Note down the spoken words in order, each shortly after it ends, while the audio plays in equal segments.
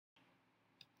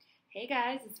Hey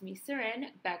guys, it's me, Seren,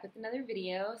 back with another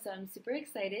video. So I'm super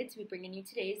excited to be bringing you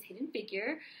today's hidden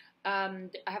figure. I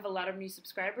have a lot of new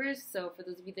subscribers, so for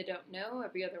those of you that don't know,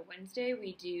 every other Wednesday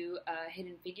we do a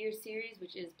hidden figure series,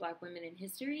 which is Black women in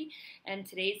history. And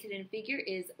today's hidden figure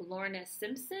is Lorna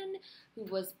Simpson, who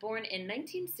was born in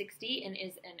 1960 and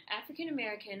is an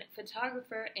African-American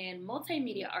photographer and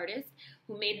multimedia artist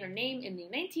who made her name in the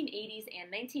 1980s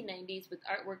and 1990s with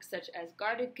artworks such as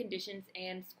Guarded Conditions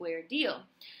and Square Deal.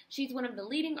 She's one of the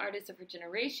leading artists of her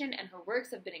generation, and her works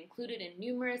have been included in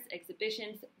numerous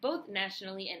exhibitions, both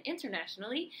nationally and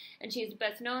internationally, and she is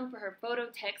best known for her photo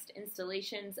text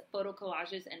installations, photo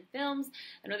collages, and films.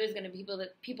 I know there's going to be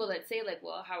people that say, like,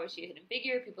 well, how is she a hidden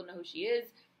figure? People know who she is.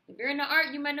 If you're into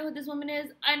art, you might know who this woman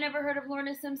is. I never heard of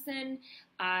Lorna Simpson.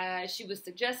 She was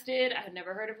suggested. I had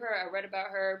never heard of her. I read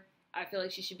about her. I feel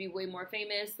like she should be way more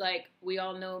famous. Like, we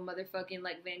all know motherfucking,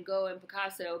 like, Van Gogh and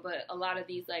Picasso, but a lot of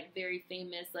these, like, very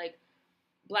famous, like,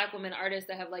 Black women artists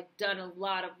that have, like, done a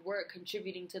lot of work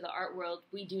contributing to the art world,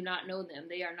 we do not know them.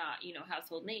 They are not,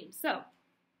 household names. So,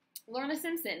 Lorna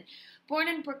Simpson, born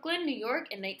in Brooklyn, New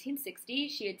York in 1960,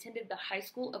 she attended the High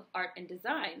School of Art and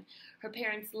Design. Her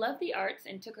parents loved the arts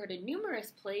and took her to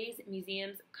numerous plays,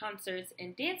 museums, concerts,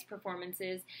 and dance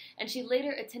performances, and she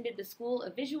later attended the School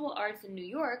of Visual Arts in New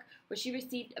York, where she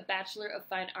received a Bachelor of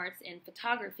Fine Arts in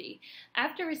Photography.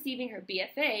 After receiving her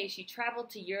BFA, she traveled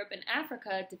to Europe and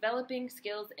Africa, developing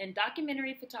skills in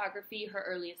documentary photography, her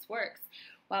earliest works.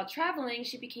 While traveling,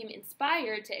 she became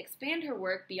inspired to expand her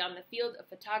work beyond the field of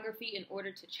photography in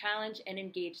order to challenge and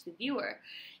engage the viewer.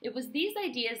 It was these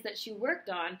ideas that she worked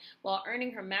on while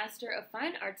earning her Master of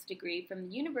Fine Arts degree from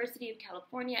the University of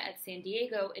California at San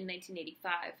Diego in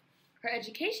 1985. Her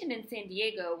education in San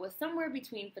Diego was somewhere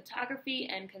between photography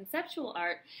and conceptual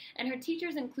art, and her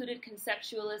teachers included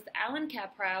conceptualist Alan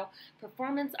Caprow,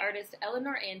 performance artist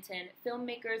Eleanor Anton,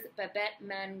 filmmakers Babette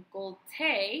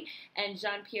Mangolte and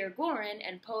Jean-Pierre Gorin,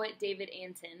 and poet David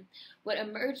Anton. What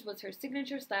emerged was her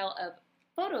signature style of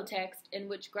phototext, in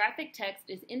which graphic text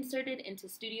is inserted into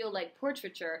studio-like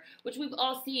portraiture, which we've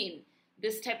all seen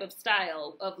this type of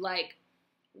style of like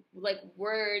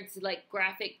words, like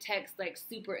graphic text, like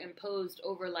superimposed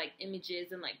over like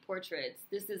images and like portraits.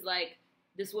 This is like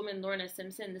this woman, Lorna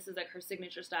Simpson, this is like her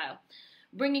signature style.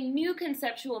 Bringing new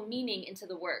conceptual meaning into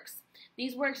the works.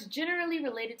 These works generally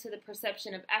related to the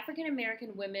perception of African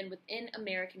American women within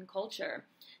American culture.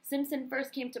 Simpson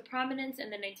first came to prominence in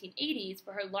the 1980s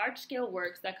for her large-scale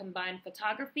works that combined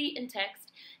photography and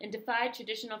text and defied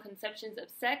traditional conceptions of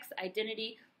sex,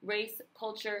 identity, race,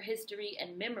 culture, history,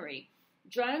 and memory.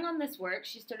 Drawing on this work,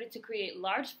 she started to create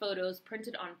large photos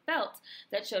printed on felt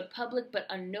that showed public but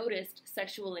unnoticed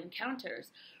sexual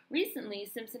encounters. Recently,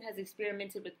 Simpson has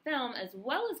experimented with film as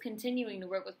well as continuing to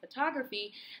work with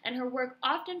photography, and her work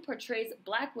often portrays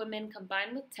Black women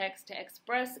combined with text to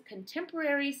express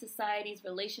contemporary society's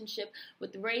relationship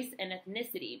with race and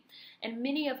ethnicity. In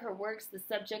many of her works, the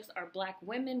subjects are Black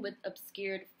women with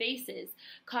obscured faces,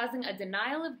 causing a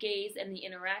denial of gaze and the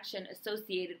interaction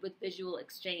associated with visual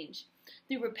exchange.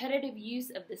 Through repetitive use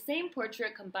of the same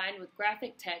portrait combined with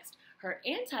graphic text, her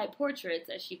anti-portraits,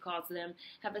 as she calls them,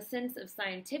 have a sense of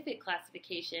scientific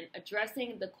classification,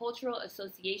 addressing the cultural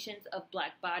associations of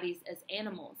Black bodies as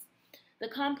animals. The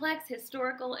complex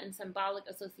historical and symbolic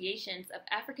associations of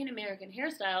African American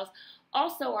hairstyles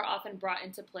also are often brought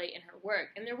into play in her work,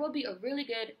 and there will be a really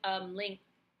good link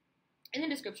in the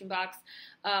description box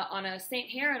on a St.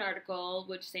 Heron article,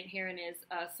 which St. Heron is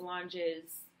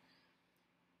Solange's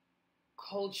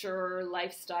culture,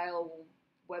 lifestyle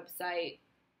website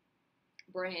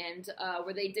brand,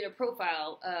 where they did a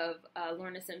profile of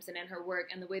Lorna Simpson and her work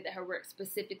and the way that her work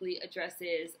specifically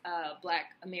addresses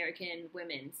Black American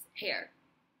women's hair.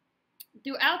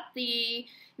 Throughout the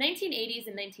 1980s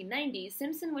and 1990s,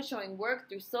 Simpson was showing work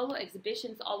through solo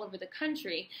exhibitions all over the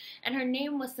country, and her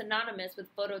name was synonymous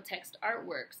with phototext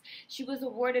artworks. She was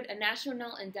awarded a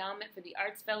National Endowment for the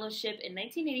Arts Fellowship in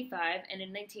 1985, and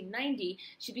in 1990,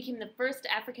 she became the first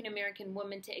African-American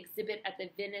woman to exhibit at the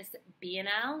Venice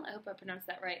Biennale. I hope I pronounced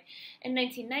that right. In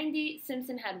 1990,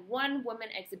 Simpson had one-woman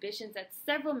exhibitions at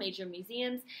several major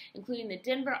museums, including the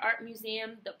Denver Art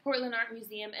Museum, the Portland Art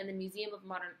Museum, and the Museum of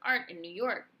Modern Art in New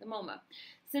York, the MoMA.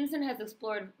 Simpson has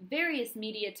explored various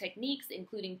media techniques,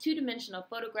 including two-dimensional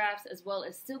photographs, as well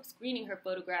as silk screening her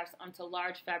photographs onto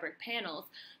large fabric panels,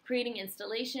 creating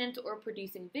installations or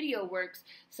producing video works,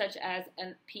 such as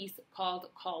a piece called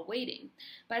Call Waiting.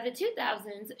 By the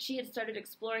 2000s, she had started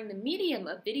exploring the medium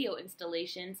of video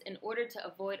installations in order to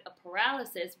avoid a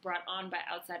paralysis brought on by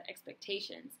outside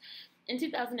expectations. In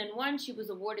 2001, she was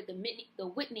awarded the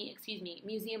Whitney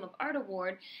Museum of Art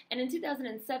Award, and in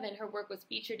 2007, her work was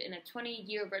featured in a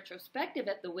 20-year retrospective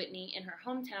at the Whitney in her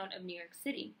hometown of New York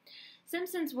City.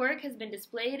 Simpson's work has been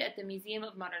displayed at the Museum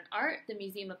of Modern Art, the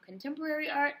Museum of Contemporary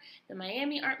Art, the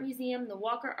Miami Art Museum, the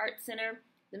Walker Art Center,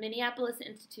 the Minneapolis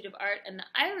Institute of Art, and the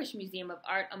Irish Museum of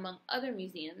Art, among other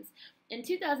museums. In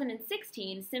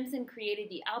 2016, Simpson created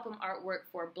the album artwork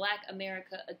for Black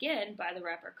America Again by the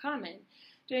rapper Common.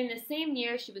 During the same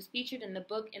year, she was featured in the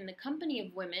book In the Company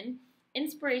of Women,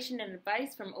 Inspiration and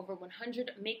Advice from Over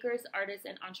 100 Makers, Artists,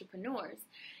 and Entrepreneurs.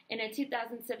 In a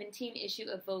 2017 issue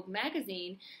of Vogue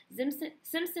magazine,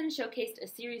 Simpson showcased a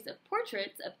series of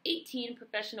portraits of 18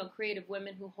 professional creative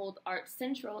women who hold art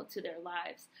central to their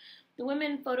lives. The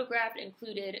women photographed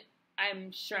included,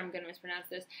 I'm sure I'm going to mispronounce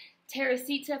this,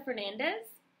 Teresita Fernandez,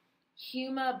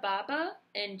 Huma Baba,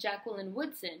 and Jacqueline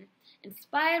Woodson.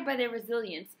 Inspired by their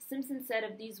resilience, Simpson said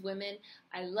of these women,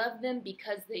 "I love them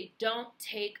because they don't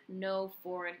take no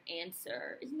for an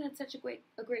answer." Isn't that such a great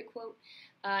quote?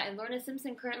 And Lorna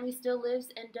Simpson currently still lives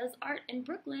and does art in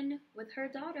Brooklyn with her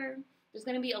daughter. There's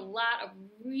going to be a lot of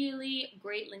really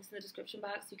great links in the description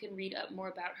box. You can read up more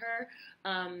about her.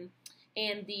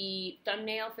 And the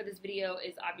thumbnail for this video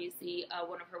is obviously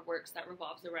one of her works that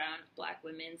revolves around Black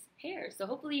women's hair. So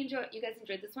hopefully you guys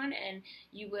enjoyed this one, and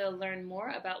you will learn more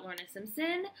about Lorna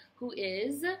Simpson, who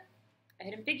is a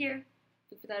hidden figure.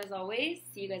 Food for thought as always.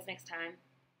 See you guys next time.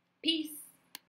 Peace.